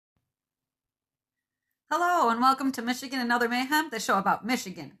Hello, and welcome to Michigan and Other Mayhem, the show about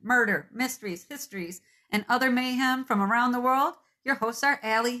Michigan, murder, mysteries, histories, and other mayhem from around the world. Your hosts are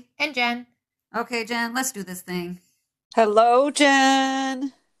Allie and Jen. Okay, Jen, let's do this thing. Hello,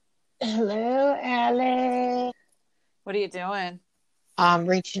 Jen. Hello, Allie. What are you doing? I'm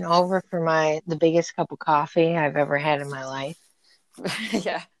reaching over for the biggest cup of coffee I've ever had in my life.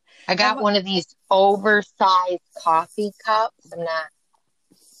 Yeah. I got one of these oversized coffee cups.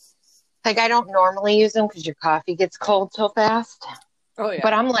 I don't normally use them because your coffee gets cold so fast. Oh, yeah.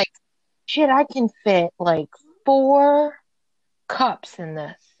 But I'm like, shit, I can fit like 4 cups in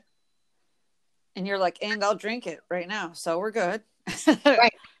this. And you're like, and I'll drink it right now. So we're good. Right.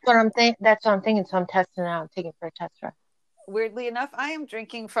 That's what I'm thinking. So I'm testing it out. I'm taking it for a test drive. Weirdly enough, I am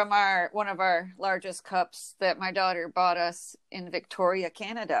drinking from one of our largest cups that my daughter bought us in Victoria,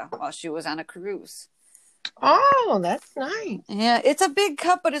 Canada, while she was on a cruise. Oh, that's nice. Yeah, it's a big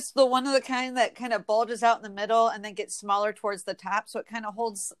cup, but it's the one of the kind that kind of bulges out in the middle and then gets smaller towards the top, so it kind of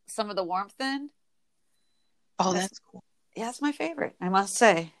holds some of the warmth in. Oh, that's cool. Yeah, it's my favorite, I must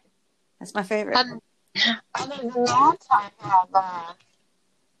say. That's my favorite. Other than that, I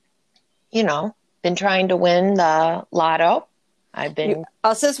have, been trying to win the lotto. I've been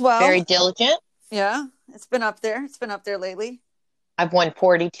us as well. Very diligent. Yeah, it's been up there. It's been up there lately. I've won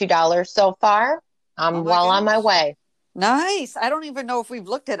 $42 so far. I'm well on my way. Nice. I don't even know if we've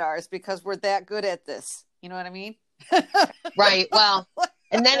looked at ours because we're that good at this. You know what I mean? Right. Well,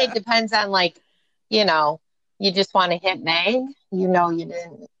 and then it depends on you just want to hit bang. You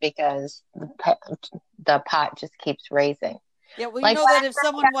didn't because the pot just keeps raising. Yeah, well, you know that if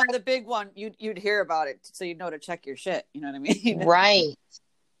someone won the big one, you'd hear about it, so you'd know to check your shit. You know what I mean?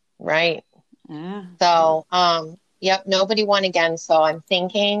 Right. Yeah. So, yep, nobody won again. So I'm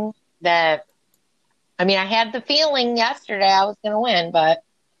thinking that, I had the feeling yesterday I was going to win, but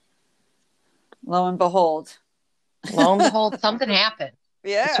lo and behold, something happened.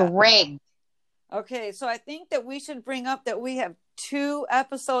 Yeah, it's rigged. Okay, so I think that we should bring up that we have 2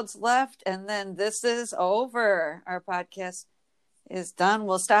 episodes left, and then this is over. Our podcast is done.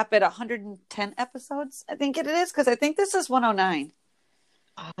 We'll stop at 110 episodes. I think it is, because I think this is 109.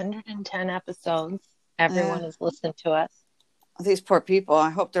 110 episodes. Everyone is listening to us. These poor people.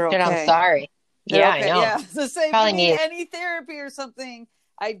 I hope they're okay. I'm sorry. They're okay. I know. Yeah. So say if you need need any therapy or something,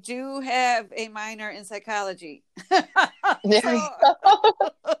 I do have a minor in psychology. I'm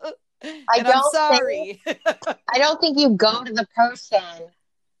sorry. I don't think you go to the person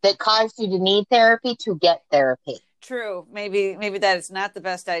that caused you to need therapy to get therapy. True. Maybe that is not the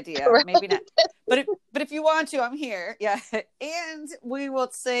best idea. Right. Maybe not. But if you want to, I'm here. Yeah. And we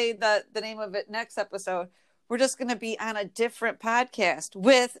will say the name of it next episode. We're just going to be on a different podcast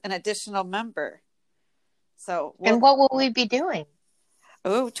with an additional member. So, and what will we be doing?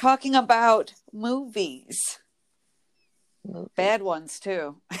 Oh, talking about movies. Bad ones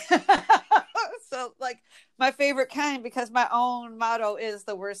too. So, like, my favorite kind, because my own motto is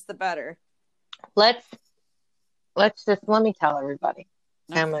the worse the better. Let me tell everybody.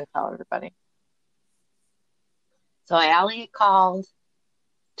 Okay. I'm going to tell everybody. So Allie called,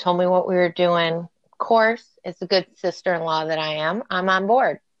 told me what we were doing. Of course, it's a good sister-in-law that I am. I'm on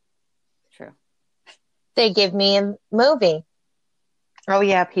board. True. They give me a movie. Oh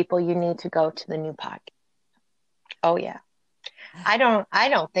yeah, people, you need to go to the new podcast. Oh yeah. I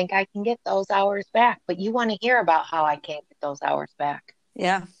don't think I can get those hours back, but you want to hear about how I can't get those hours back.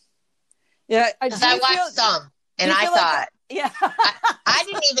 Yeah. Yeah. I watched some and I thought, yeah, I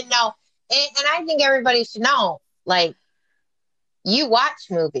didn't even know. And I think everybody should know, like, you watch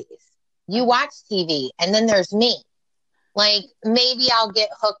movies, you watch TV, and then there's me. Like, maybe I'll get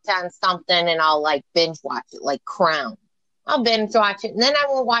hooked on something and I'll like binge watch it, like Crown. I'll binge watch it and then I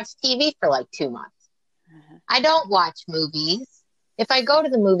won't watch TV for like 2 months. I don't watch movies. If I go to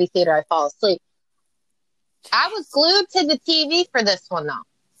the movie theater, I fall asleep. I was glued to the TV for this one, though.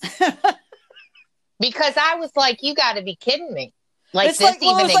 Because I was like, you got to be kidding me. Like, it's like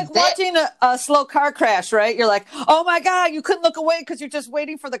watching a slow car crash, right? You're like, oh my God, you couldn't look away because you're just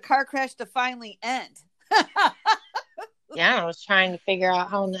waiting for the car crash to finally end. Yeah, I was trying to figure out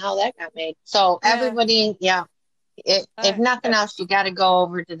how in the hell that got made. So everybody, if nothing else, you got to go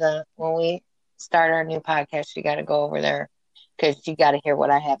over to when we start our new podcast, you got to go over there because you got to hear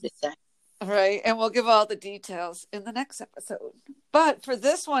what I have to say. Right. And we'll give all the details in the next episode. But for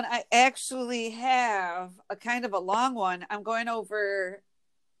this one, I actually have a kind of a long one. I'm going over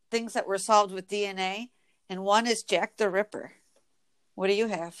things that were solved with DNA. And one is Jack the Ripper. What do you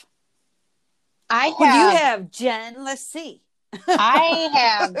have? You have, Jen? Let's see. I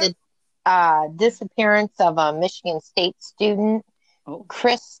have the disappearance of a Michigan State student,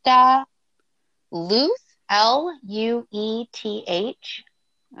 Krista Luth, Lueth.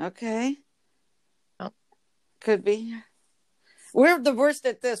 Okay. Oh. Could be. We're the worst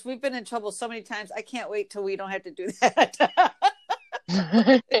at this. We've been in trouble so many times. I can't wait till we don't have to do that.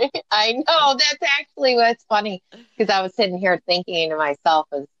 I know, that's actually what's funny, because I was sitting here thinking to myself,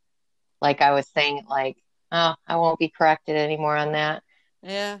 as like I was saying it, like, oh, I won't be corrected anymore on that.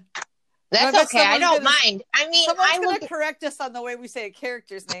 Yeah. That's okay. I don't mind. I mean, someone's going to correct us on the way we say a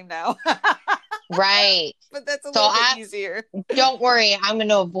character's name now. Right. But that's a little bit easier. Don't worry. I'm going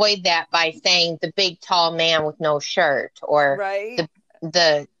to avoid that by saying the big, tall man with no shirt, or right.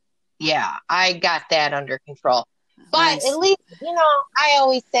 Yeah, I got that under control. But Nice. at least, I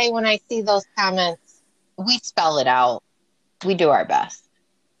always say when I see those comments, we spell it out. We do our best.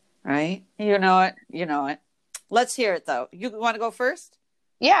 Right. You know it. Let's hear it, though. You want to go first?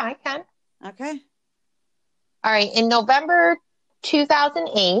 Yeah, I can. Okay. All right. In November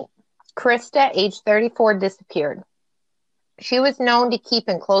 2008, Krista, age 34, disappeared. She was known to keep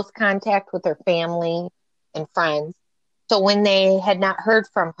in close contact with her family and friends. So when they had not heard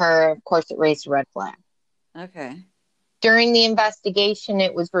from her, of course, it raised a red flag. Okay. During the investigation,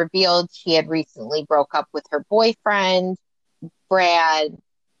 it was revealed she had recently broke up with her boyfriend, Brad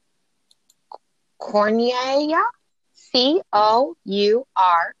Cournaya, Cournaya.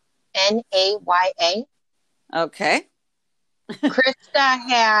 Okay. Krista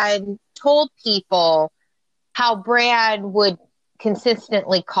had told people how Brad would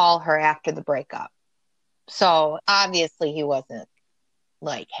consistently call her after the breakup. So obviously he wasn't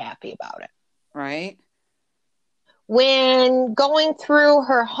happy about it. Right. When going through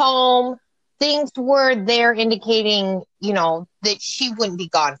her home, things were there indicating, that she wouldn't be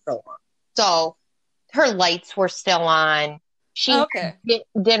gone for long. So her lights were still on. She had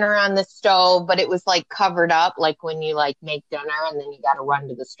dinner on the stove, but it was covered up, like when you make dinner and then you got to run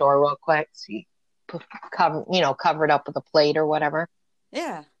to the store real quick. So you cover it up with a plate or whatever.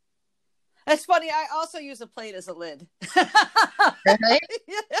 Yeah. That's funny. I also use a plate as a lid. Really?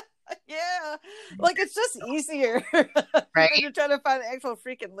 Yeah. It's just easier. Right. You're trying to find an actual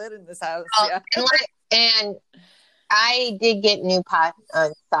freaking lid in this house. Yeah. And I did get new pots.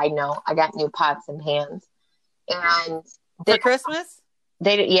 Side note, I got new pots and pans. And for Christmas?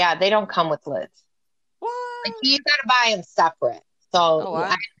 They don't come with lids. What? You got to buy them separate. So I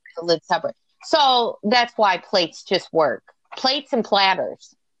have the lid separate. So that's why plates just work. Plates and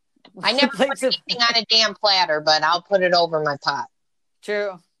platters. I never put anything on a damn platter, but I'll put it over my pot.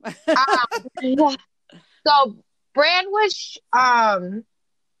 True. So Brad was now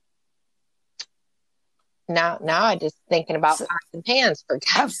I just thinking about pots and pans for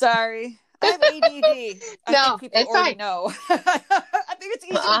time. I'm sorry. I have ADD. I think people already know. I think it's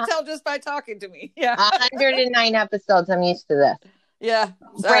easy to tell just by talking to me. Yeah. 109 episodes. I'm used to this. Yeah.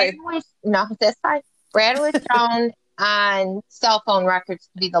 Sorry. That's fine. Brad was shown on cell phone records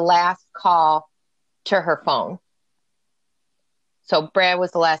to be the last call to her phone. So Brad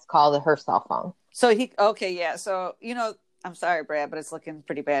was the last call to her cell phone. So yeah. So, I'm sorry, Brad, but it's looking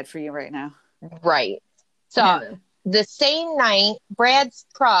pretty bad for you right now. Right. So the same night, Brad's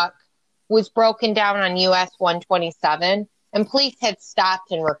truck was broken down on US 127 and police had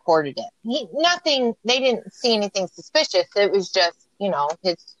stopped and recorded it. They didn't see anything suspicious. It was just,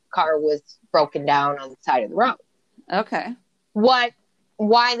 his car was broken down on the side of the road. Okay. Why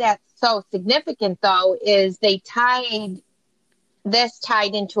that's so significant, though, is they tied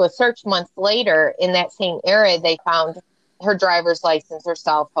into a search months later in that same area. They found her driver's license, her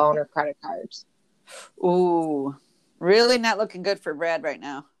cell phone, her credit cards. Ooh, really not looking good for Brad right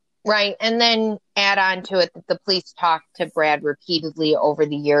now. Right. And then add on to it that the police talked to Brad repeatedly over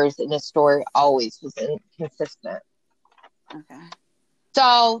the years and his story always was inconsistent. Okay.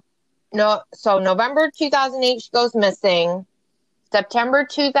 So November 2008, she goes missing. September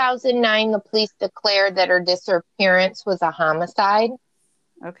 2009, the police declared that her disappearance was a homicide.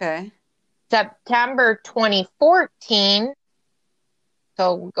 Okay. September 2014,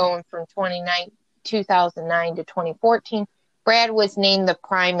 so going from 2009 to 2014, Brad was named the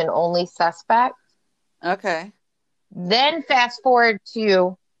prime and only suspect. Okay. Then fast forward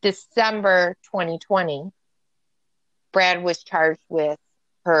to December 2020, Brad was charged with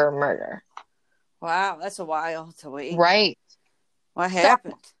her murder. Wow, that's a while to wait. Right. What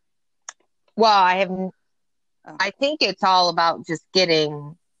happened? Well, I think it's all about just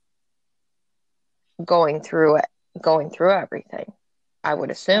going through everything, I would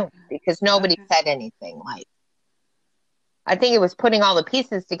assume, because nobody said anything. I think it was putting all the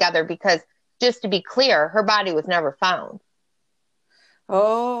pieces together because, just to be clear, her body was never found.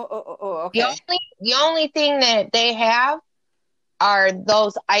 Oh, okay. The only thing that they have are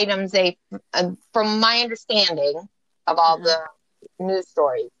those items they, from my understanding of all the news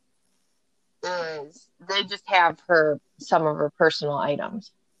stories, is they just have some of her personal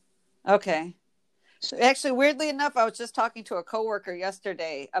items. Okay. Actually, weirdly enough, I was just talking to a coworker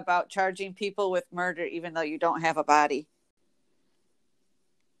yesterday about charging people with murder even though you don't have a body.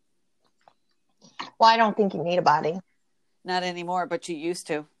 Well, I don't think you need a body. Not anymore, but you used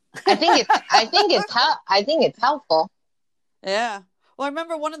to. I think it's helpful. Yeah. Well, I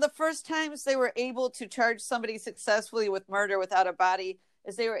remember one of the first times they were able to charge somebody successfully with murder without a body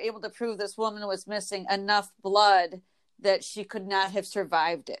is they were able to prove this woman was missing enough blood that she could not have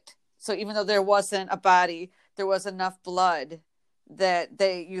survived it. So even though there wasn't a body, there was enough blood that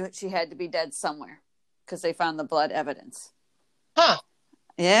she had to be dead somewhere because they found the blood evidence. Huh.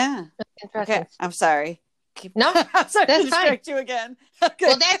 Yeah. Interesting. Okay. I'm sorry. No, I'm sorry that's to distract fine. you again. Okay.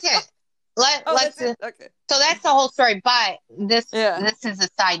 Well, that's it. That's it? Okay. So that's the whole story. But this Yeah. is a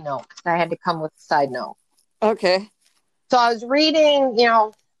side note. I had to come with a side note. Okay. So I was reading,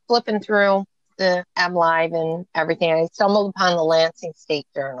 flipping through the MLive and everything. I stumbled upon the Lansing State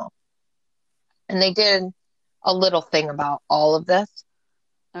Journal. And they did a little thing about all of this.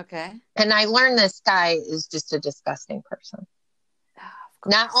 Okay. And I learned this guy is just a disgusting person.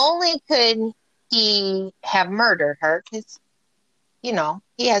 Not only could he have murdered her, because,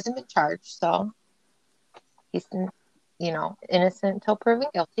 he hasn't been charged, so he's, innocent until proven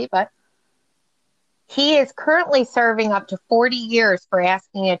guilty, but he is currently serving up to 40 years for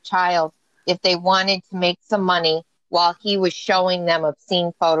asking a child if they wanted to make some money while he was showing them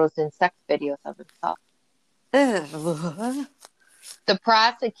obscene photos and sex videos of himself. The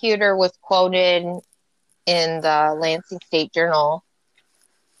prosecutor was quoted in the Lansing State Journal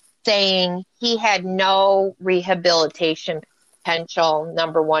saying he had no rehabilitation potential.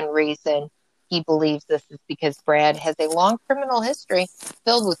 Number one reason he believes this is because Brad has a long criminal history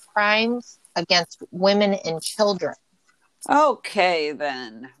filled with crimes against women and children. Okay,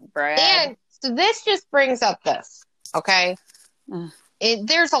 then, Brad. And so this just brings up this, okay?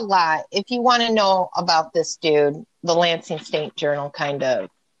 There's a lot. If you want to know about this dude, the Lansing State Journal kind of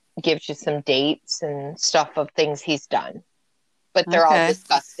gives you some dates and stuff of things he's done. But they're all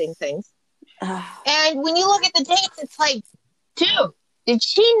disgusting things. And when you look at the dates, it's like, dude, did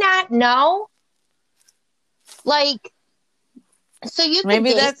she not know? Like, so you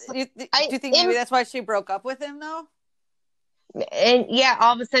maybe that's. Do you think maybe that's why she broke up with him, though? And yeah,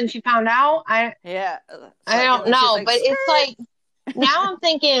 all of a sudden she found out. I don't know, but it's like now I'm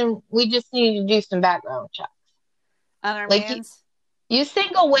thinking we just need to do some background checks on our mans. You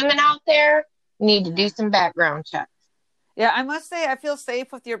single women out there need to do some background checks. Yeah, I must say I feel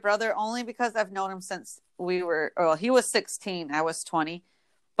safe with your brother only because I've known him since he was 16, I was 20,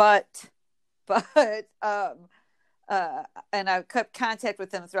 but and I've kept contact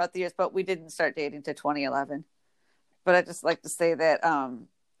with him throughout the years, but we didn't start dating to 2011. But I just like to say that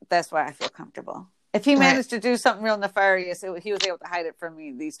that's why I feel comfortable. If he managed to do something real nefarious, he was able to hide it from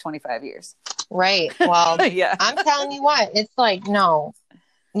me these 25 years. Right. Well, yeah. I'm telling you what, it's like, no.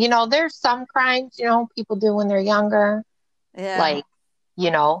 There's some crimes, people do when they're younger. Yeah. Like,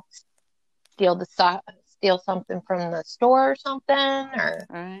 steal something from the store or something, or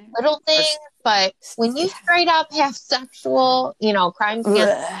little things. But when you straight up have sexual, crimes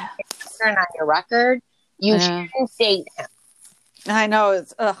against children on your record, you shouldn't date him. I know.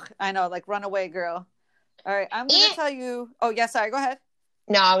 I know. Like, runaway girl. All right. I'm going to tell you. Oh, yeah. Sorry. Go ahead.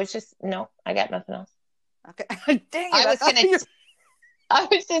 No, I got nothing else. Okay. Dang it. I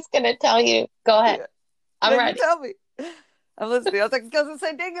was just going to tell you. Go ahead. I'm ready. Tell me. I'm listening. I was going to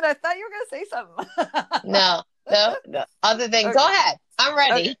say, dang it. I thought you were going to say something. No. Other than, go ahead. I'm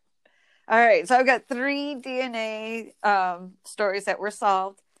ready. Okay. All right. So I've got 3 DNA stories that were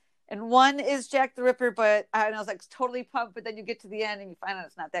solved. And one is Jack the Ripper, but I was like totally pumped. But then you get to the end and you find out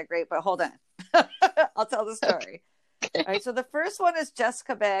it's not that great. But hold on. I'll tell the story. Okay. All right. So the first one is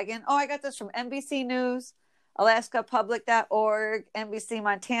Jessica Baggin. Oh, I got this from NBC News, AlaskaPublic.org,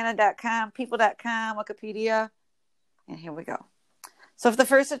 NBCMontana.com, People.com, Wikipedia. And here we go. So the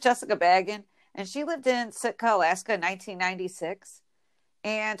first is Jessica Baggin. And she lived in Sitka, Alaska in 1996.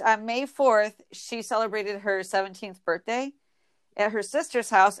 And on May 4th, she celebrated her 17th birthday at her sister's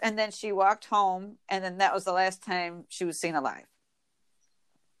house. And then she walked home. And then that was the last time she was seen alive.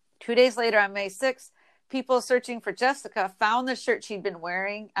 2 days later, on May 6th, people searching for Jessica found the shirt she'd been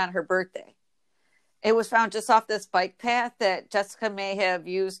wearing on her birthday. It was found just off this bike path that Jessica may have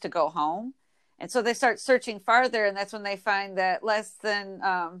used to go home. And so they start searching farther. And that's when they find that less than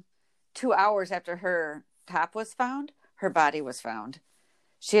 2 hours after her top was found, her body was found.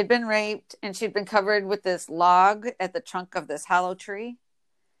 She had been raped, and she'd been covered with this log at the trunk of this hollow tree.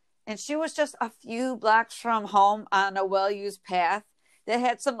 And she was just a few blocks from home on a well-used path that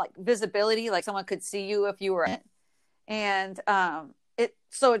had some like visibility, like someone could see you if you were in it. And it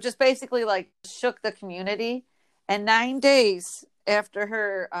just basically like shook the community. And 9 days after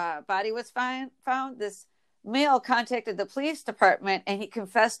her body was found, this male contacted the police department, and he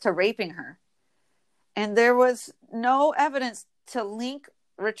confessed to raping her. And there was no evidence to link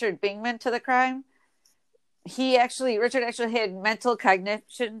Richard Bingman to the crime. Richard actually had mental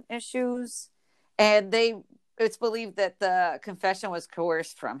cognition issues, and it's believed that the confession was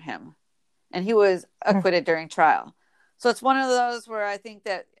coerced from him, and he was acquitted during trial. So it's one of those where I think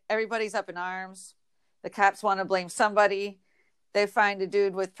that everybody's up in arms. The cops want to blame somebody. They find a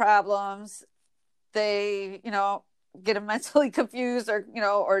dude with problems. They, get him mentally confused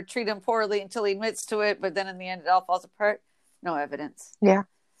or treat him poorly until he admits to it. But then in the end, it all falls apart. No evidence. Yeah.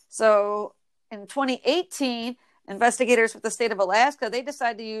 So in 2018, investigators with the state of Alaska, they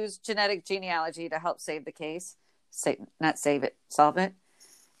decided to use genetic genealogy to help save the case. Solve it.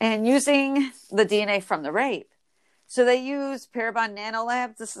 And using the DNA from the rape. So they used Parabon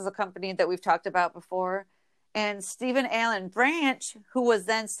Nanolabs. This is a company that we've talked about before. And Stephen Allen Branch, who was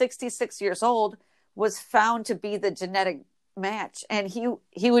then 66 years old, was found to be the genetic match. And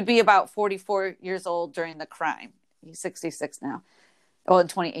he would be about 44 years old during the crime. He's 66 now. Well, in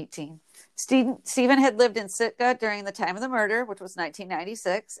 2018. Stephen had lived in Sitka during the time of the murder, which was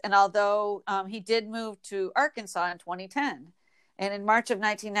 1996. And although he did move to Arkansas in 2010. And in March of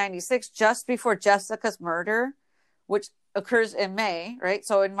 1996, just before Jessica's murder, which occurs in May, right?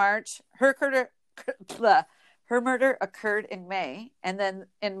 So in March, her murder occurred in May. And then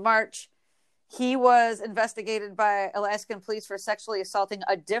in March, he was investigated by Alaskan police for sexually assaulting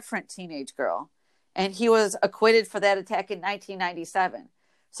a different teenage girl. And he was acquitted for that attack in 1997.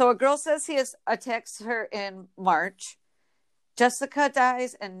 So a girl says he attacks her in March. Jessica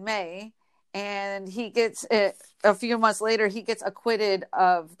dies in May. And he gets, a few months later, he gets acquitted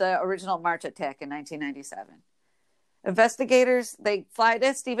of the original March attack in 1997. Investigators, they fly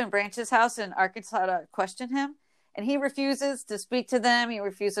to Stephen Branch's house in Arkansas to question him. And he refuses to speak to them. He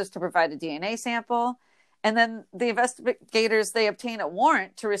refuses to provide a DNA sample. And then the investigators, they obtain a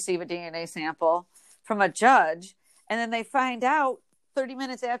warrant to receive a DNA sample from a judge. And then they find out 30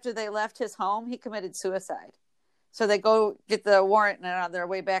 minutes after they left his home, he committed suicide. So they go get the warrant, and on their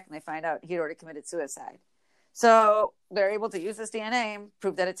way back, and they find out he'd already committed suicide. So they're able to use this DNA and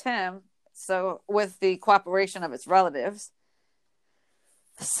prove that it's him. So with the cooperation of its relatives.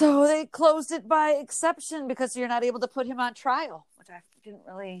 So they closed it by exception because you're not able to put him on trial, which I didn't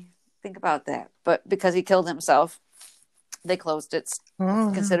really think about that. But because he killed himself, they closed it,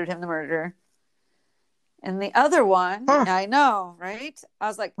 considered him the murderer. And the other one, I know, right? I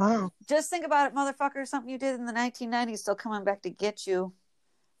was like, just think about it, motherfucker. Something you did in the 1990s still coming back to get you.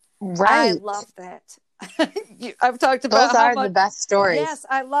 Right. I love that. I've talked about those are the best stories. Yes,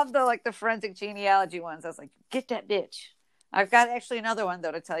 I love the forensic genealogy ones. I was like, get that bitch. I've got actually another one,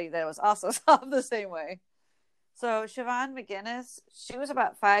 though, to tell you that it was also solved the same way. So Siobhan McGinnis, she was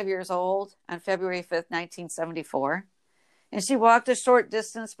about 5 years old on February 5th, 1974. And she walked a short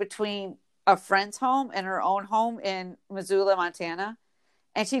distance between a friend's home and her own home in Missoula, Montana.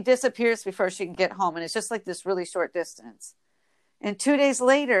 And she disappears before she can get home. And it's just like this really short distance. And 2 days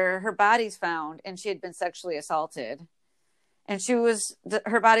later, her body's found, and she had been sexually assaulted. And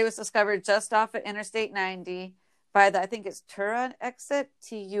her body was discovered just off of Interstate 90 by I think it's Turah exit,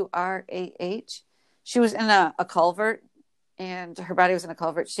 Turah. She was in a culvert, and her body was in a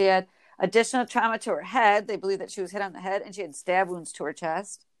culvert. She had additional trauma to her head. They believe that she was hit on the head, and she had stab wounds to her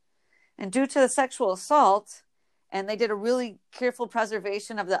chest. And due to the sexual assault, and they did a really careful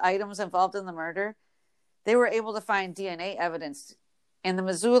preservation of the items involved in the murder, they were able to find DNA evidence. And the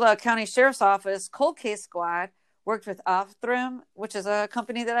Missoula County Sheriff's Office Cold Case Squad worked with Othram, which is a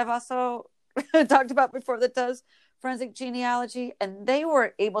company that I've also talked about before that does forensic genealogy. And they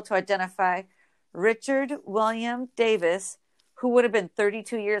were able to identify Richard William Davis, who would have been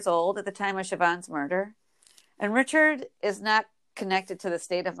 32 years old at the time of Siobhan's murder. And Richard is not connected to the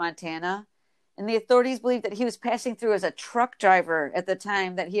state of Montana. And the authorities believe that he was passing through as a truck driver at the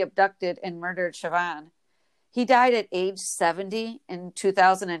time that he abducted and murdered Siobhan. He died at age 70 in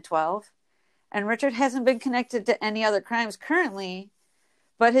 2012. And Richard hasn't been connected to any other crimes currently,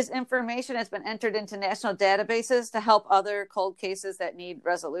 but his information has been entered into national databases to help other cold cases that need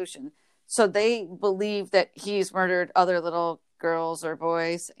resolution. So they believe that he's murdered other little girls or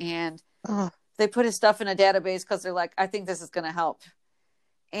boys, and they put his stuff in a database because they're like, I think this is going to help.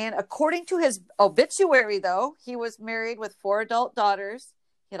 And according to his obituary, though, he was married with 4 adult daughters.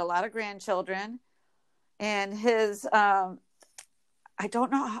 He had a lot of grandchildren, and his I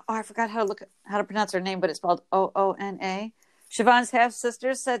don't know. I forgot how to pronounce her name, but it's spelled Oona. Siobhan's half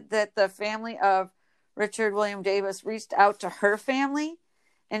sister said that the family of Richard William Davis reached out to her family,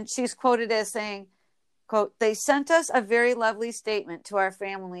 and she's quoted as saying, quote, "They sent us a very lovely statement to our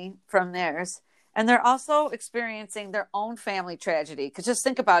family from theirs, and they're also experiencing their own family tragedy." Because just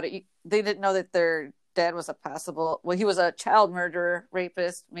think about it, they didn't know that their dad was he was a child murderer,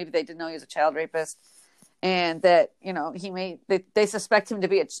 rapist. Maybe they didn't know he was a child rapist. And that, they suspect him to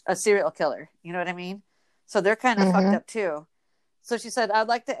be a serial killer. You know what I mean? So they're kind of fucked up too. So she said, "I'd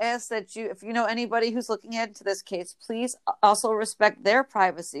like to ask that if you know anybody who's looking into this case, please also respect their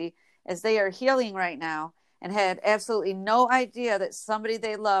privacy, as they are healing right now and had absolutely no idea that somebody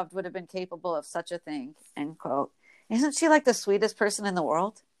they loved would have been capable of such a thing." End quote. Isn't she like the sweetest person in the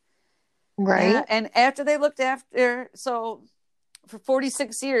world? Right. Yeah. And after they looked after, so for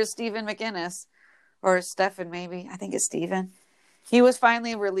 46 years, Stephen McGinnis, or Stephen, maybe, I think it's Stephen, he was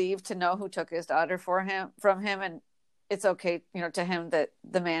finally relieved to know who took his daughter from him. And it's okay, to him that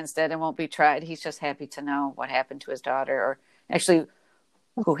the man's dead and won't be tried. He's just happy to know what happened to his daughter, or actually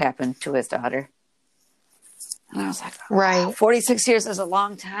who happened to his daughter. And I was like, oh, right. 46 years is a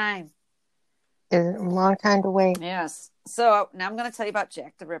long time. It's a long time to wait. Yes. So now I'm going to tell you about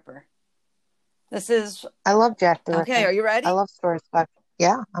Jack the Ripper. I love Jack the Ripper. Okay, are you ready? I love stories about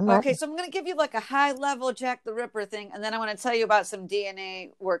Yeah, I'm ready. Okay, so I'm going to give you like a high level Jack the Ripper thing, and then I want to tell you about some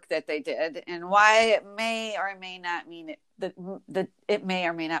DNA work that they did and why it may or may not mean it may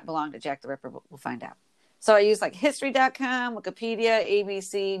or may not belong to Jack the Ripper. But we'll find out. So I use like history.com, Wikipedia,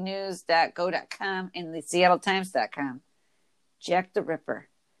 ABC News.go.com, and the SeattleTimes.com. Jack the Ripper.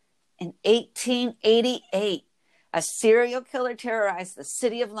 In 1888, a serial killer terrorized the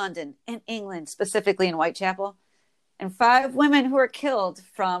city of London in England, specifically in Whitechapel. And 5 women who were killed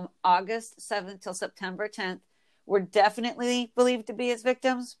from August 7th till September 10th were definitely believed to be his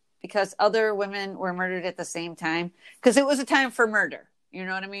victims, because other women were murdered at the same time. Because it was a time for murder. You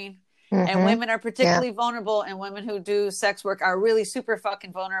know what I mean? Mm-hmm. And women are particularly vulnerable, and women who do sex work are really super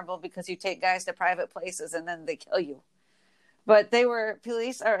fucking vulnerable, because you take guys to private places and then they kill you. But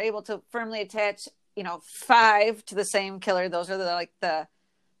police are able to firmly attach, 5 to the same killer. Those are the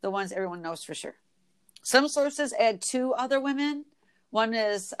ones everyone knows for sure. Some sources add 2 other women. One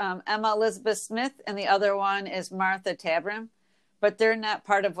is Emma Elizabeth Smith, and the other one is Martha Tabram, but they're not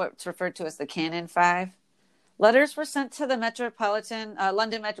part of what's referred to as the Canon 5. Letters were sent to the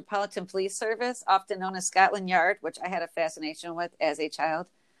London Metropolitan Police Service, often known as Scotland Yard, which I had a fascination with as a child.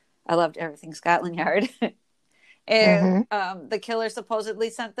 I loved everything Scotland Yard. And the killer supposedly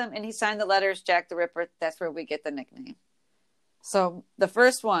sent them, and he signed the letters Jack the Ripper. That's where we get the nickname. So the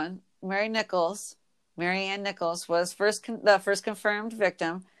first one, Mary Ann Nichols, was the first confirmed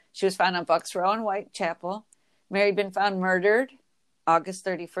victim. She was found on Bucks Row in Whitechapel. Mary had been found murdered August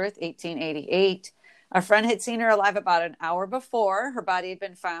 31st, 1888. A friend had seen her alive about an hour before her body had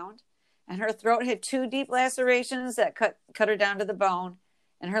been found, and her throat had 2 deep lacerations that cut her down to the bone,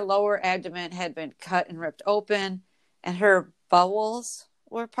 and her lower abdomen had been cut and ripped open, and her bowels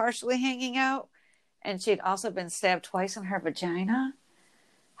were partially hanging out, and she had also been stabbed twice in her vagina.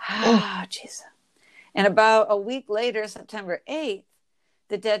 Oh, jeez. And about a week later, September 8th,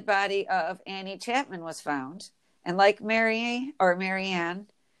 the dead body of Annie Chapman was found. And like Mary Ann,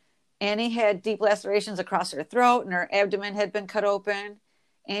 Annie had deep lacerations across her throat, and her abdomen had been cut open.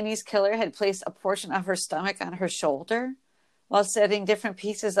 Annie's killer had placed a portion of her stomach on her shoulder, while setting different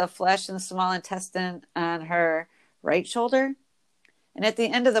pieces of flesh and small intestine on her right shoulder. And at the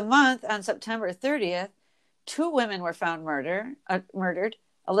end of the month, on September 30th, 2 women were found murdered.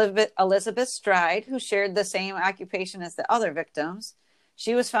 Elizabeth Stride, who shared the same occupation as the other victims.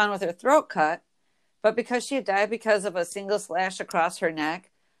 She was found with her throat cut, but because she had died because of a single slash across her neck,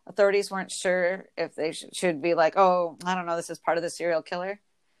 authorities weren't sure if they should be like, oh, I don't know, this is part of the serial killer.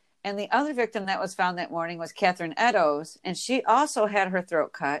 And the other victim that was found that morning was Catherine Eddowes, and she also had her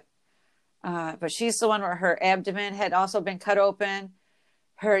throat cut, but she's the one where her abdomen had also been cut open.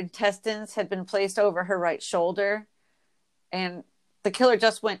 Her intestines had been placed over her right shoulder, and the killer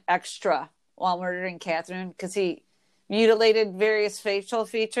just went extra while murdering Catherine, because he mutilated various facial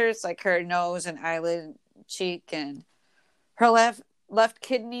features like her nose and eyelid, cheek, and her left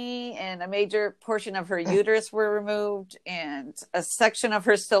kidney, and a major portion of her uterus were removed, and a section of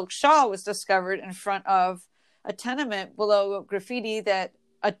her silk shawl was discovered in front of a tenement below graffiti that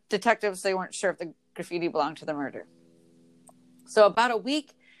detectives, they weren't sure if the graffiti belonged to the murder. So about a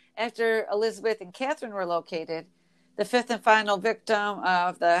week after Elizabeth and Catherine were located, the 5th and final victim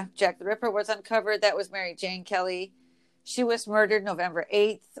of the Jack the Ripper was uncovered. That was Mary Jane Kelly. She was murdered November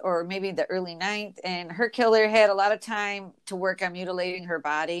 8th or maybe the early 9th, and her killer had a lot of time to work on mutilating her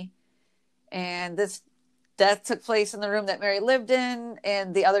body. And this death took place in the room that Mary lived in,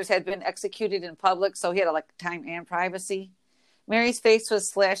 and the others had been executed in public, so he had like time and privacy. Mary's face was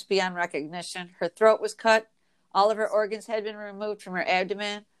slashed beyond recognition. Her throat was cut. All of her organs had been removed from her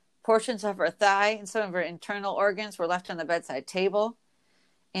abdomen. Portions of her thigh and some of her internal organs were left on the bedside table.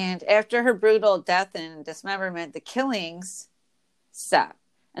 And after her brutal death and dismemberment, the killings stopped.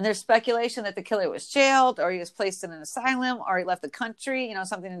 And there's speculation that the killer was jailed, or he was placed in an asylum, or he left the country,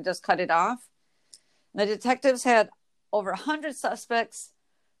 something to just cut it off. And the detectives had over 100 suspects,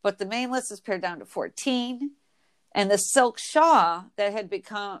 but the main list is pared down to 14. And the silk shawl that had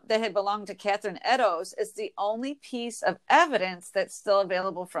belonged to Catherine Eddowes is the only piece of evidence that's still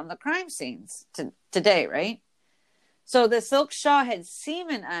available from the crime scenes today, right? So the silk shawl had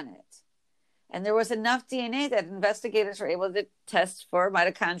semen on it. And there was enough DNA that investigators were able to test for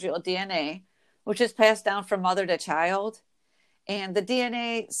mitochondrial DNA, which is passed down from mother to child. And the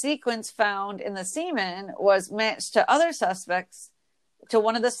DNA sequence found in the semen was matched to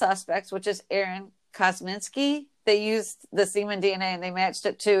one of the suspects, which is Aaron Kosminski. They used the semen DNA and they matched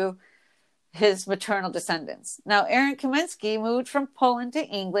it to his maternal descendants. Now, Aaron Kosminski moved from Poland to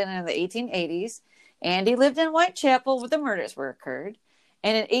England in the 1880s, and he lived in Whitechapel where the murders were occurred.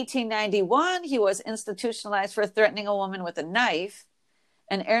 And in 1891, he was institutionalized for threatening a woman with a knife.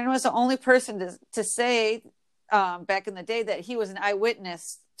 And Aaron was the only person to say back in the day that he was an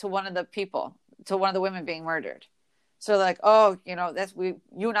eyewitness to one of the women being murdered. So like, oh, you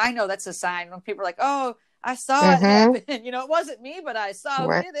and I know that's a sign when people are like, oh, I saw it happen. It wasn't me, but I saw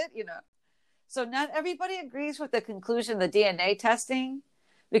who did it, So not everybody agrees with the conclusion of the DNA testing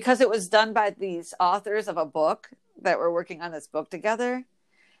because it was done by these authors of a book that were working on this book together.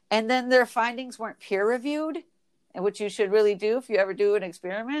 And then their findings weren't peer reviewed, which you should really do if you ever do an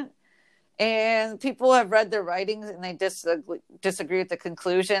experiment. And people have read their writings and they disagree with the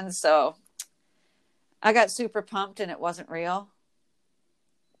conclusions. So I got super pumped and it wasn't real.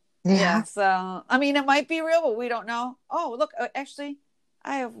 Yeah. So, it might be real, but we don't know. Oh, look, actually,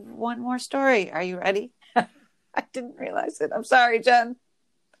 I have one more story. Are you ready? I didn't realize it. I'm sorry, Jen.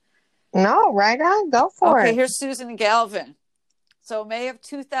 No, right on. Go for it. Okay, here's Susan Galvin. So, May of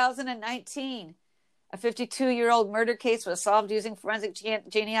 2019, a 52-year-old murder case was solved using forensic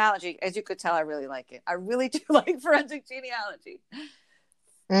genealogy. As you could tell, I really like it. I really do like forensic genealogy.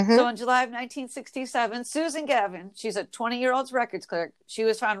 So in July of 1967, Susan Gavin, she's a 20-year-old records clerk. She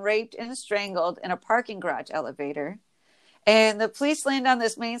was found raped and strangled in a parking garage elevator. And the police land on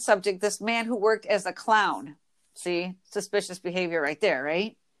this main subject, this man who worked as a clown. See, suspicious behavior right there,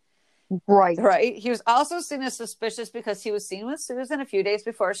 right? Right. He was also seen as suspicious because he was seen with Susan a few days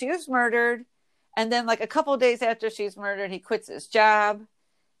before she was murdered. And then like a couple of days after she's murdered, he quits his job.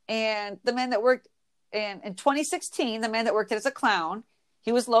 And the man that worked in 2016, the man that worked as a clown,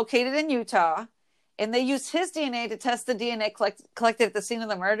 he was located in Utah, and they used his DNA to test the DNA collected at the scene of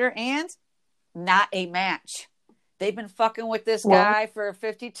the murder, and not a match. They've been fucking with this guy for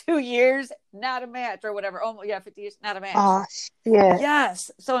 52 years, not a match, or whatever. Oh, yeah, 50 years, not a match. Oh, shit.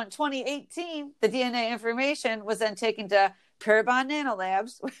 Yes. So in 2018, the DNA information was then taken to Parabon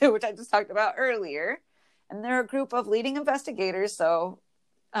Nanolabs, which I just talked about earlier, and they're a group of leading investigators. So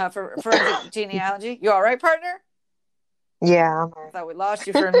for forensic genealogy, you all right, partner? Yeah. I thought we lost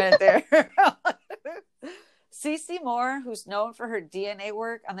you for a minute there. Cece Moore, who's known for her DNA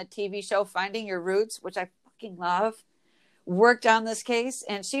work on the TV show Finding Your Roots, which I fucking love, worked on this case,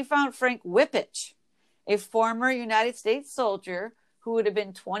 and she found Frank Whippich, a former United States soldier who would have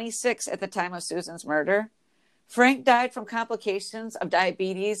been 26 at the time of Susan's murder. Frank died from complications of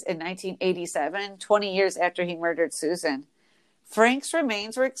diabetes in 1987, 20 years after he murdered Susan. Frank's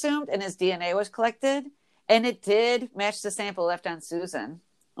remains were exhumed and his DNA was collected, and it did match the sample left on Susan.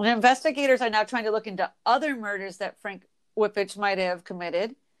 And investigators are now trying to look into other murders that Frank Whippich might have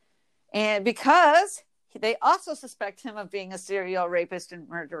committed. And because they also suspect him of being a serial rapist and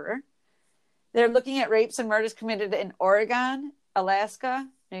murderer, they're looking at rapes and murders committed in Oregon, Alaska,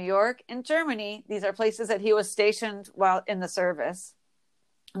 New York, and Germany. These are places that he was stationed while in the service.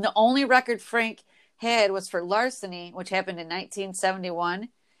 And the only record Frank had was for larceny, which happened in 1971,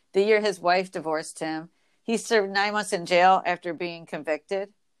 the year his wife divorced him. He served 9 months in jail after being convicted.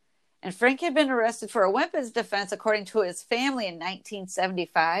 And Frank had been arrested for a weapons defense, according to his family, in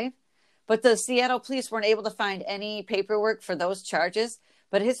 1975. But the Seattle police weren't able to find any paperwork for those charges.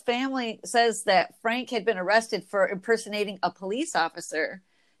 But his family says that Frank had been arrested for impersonating a police officer,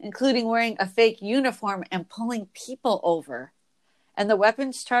 including wearing a fake uniform and pulling people over. And the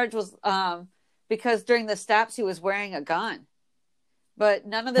weapons charge was because during the stops he was wearing a gun. But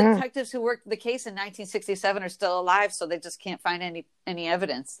none of the detectives who worked the case in 1967 are still alive, so they just can't find any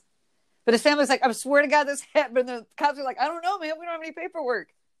evidence. But his family's like, I swear to God this happened. But the cops are like, I don't know, man. We don't have any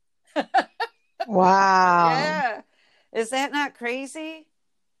paperwork. Wow. Yeah. Is that not crazy?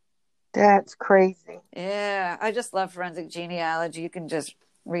 That's crazy. Yeah. I just love forensic genealogy. You can just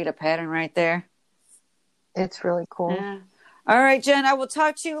read a pattern right there. It's really cool. Yeah. All right, Jen, I will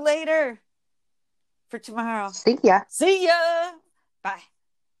talk to you later for tomorrow. See ya. See ya. Bye.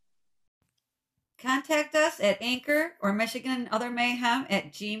 Contact us at Anchor or Michigan and Other Mayhem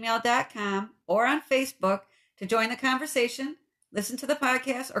at gmail.com or on Facebook to join the conversation, listen to the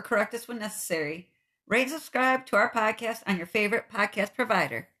podcast, or correct us when necessary. Rate and subscribe to our podcast on your favorite podcast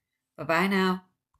provider. Bye-bye now.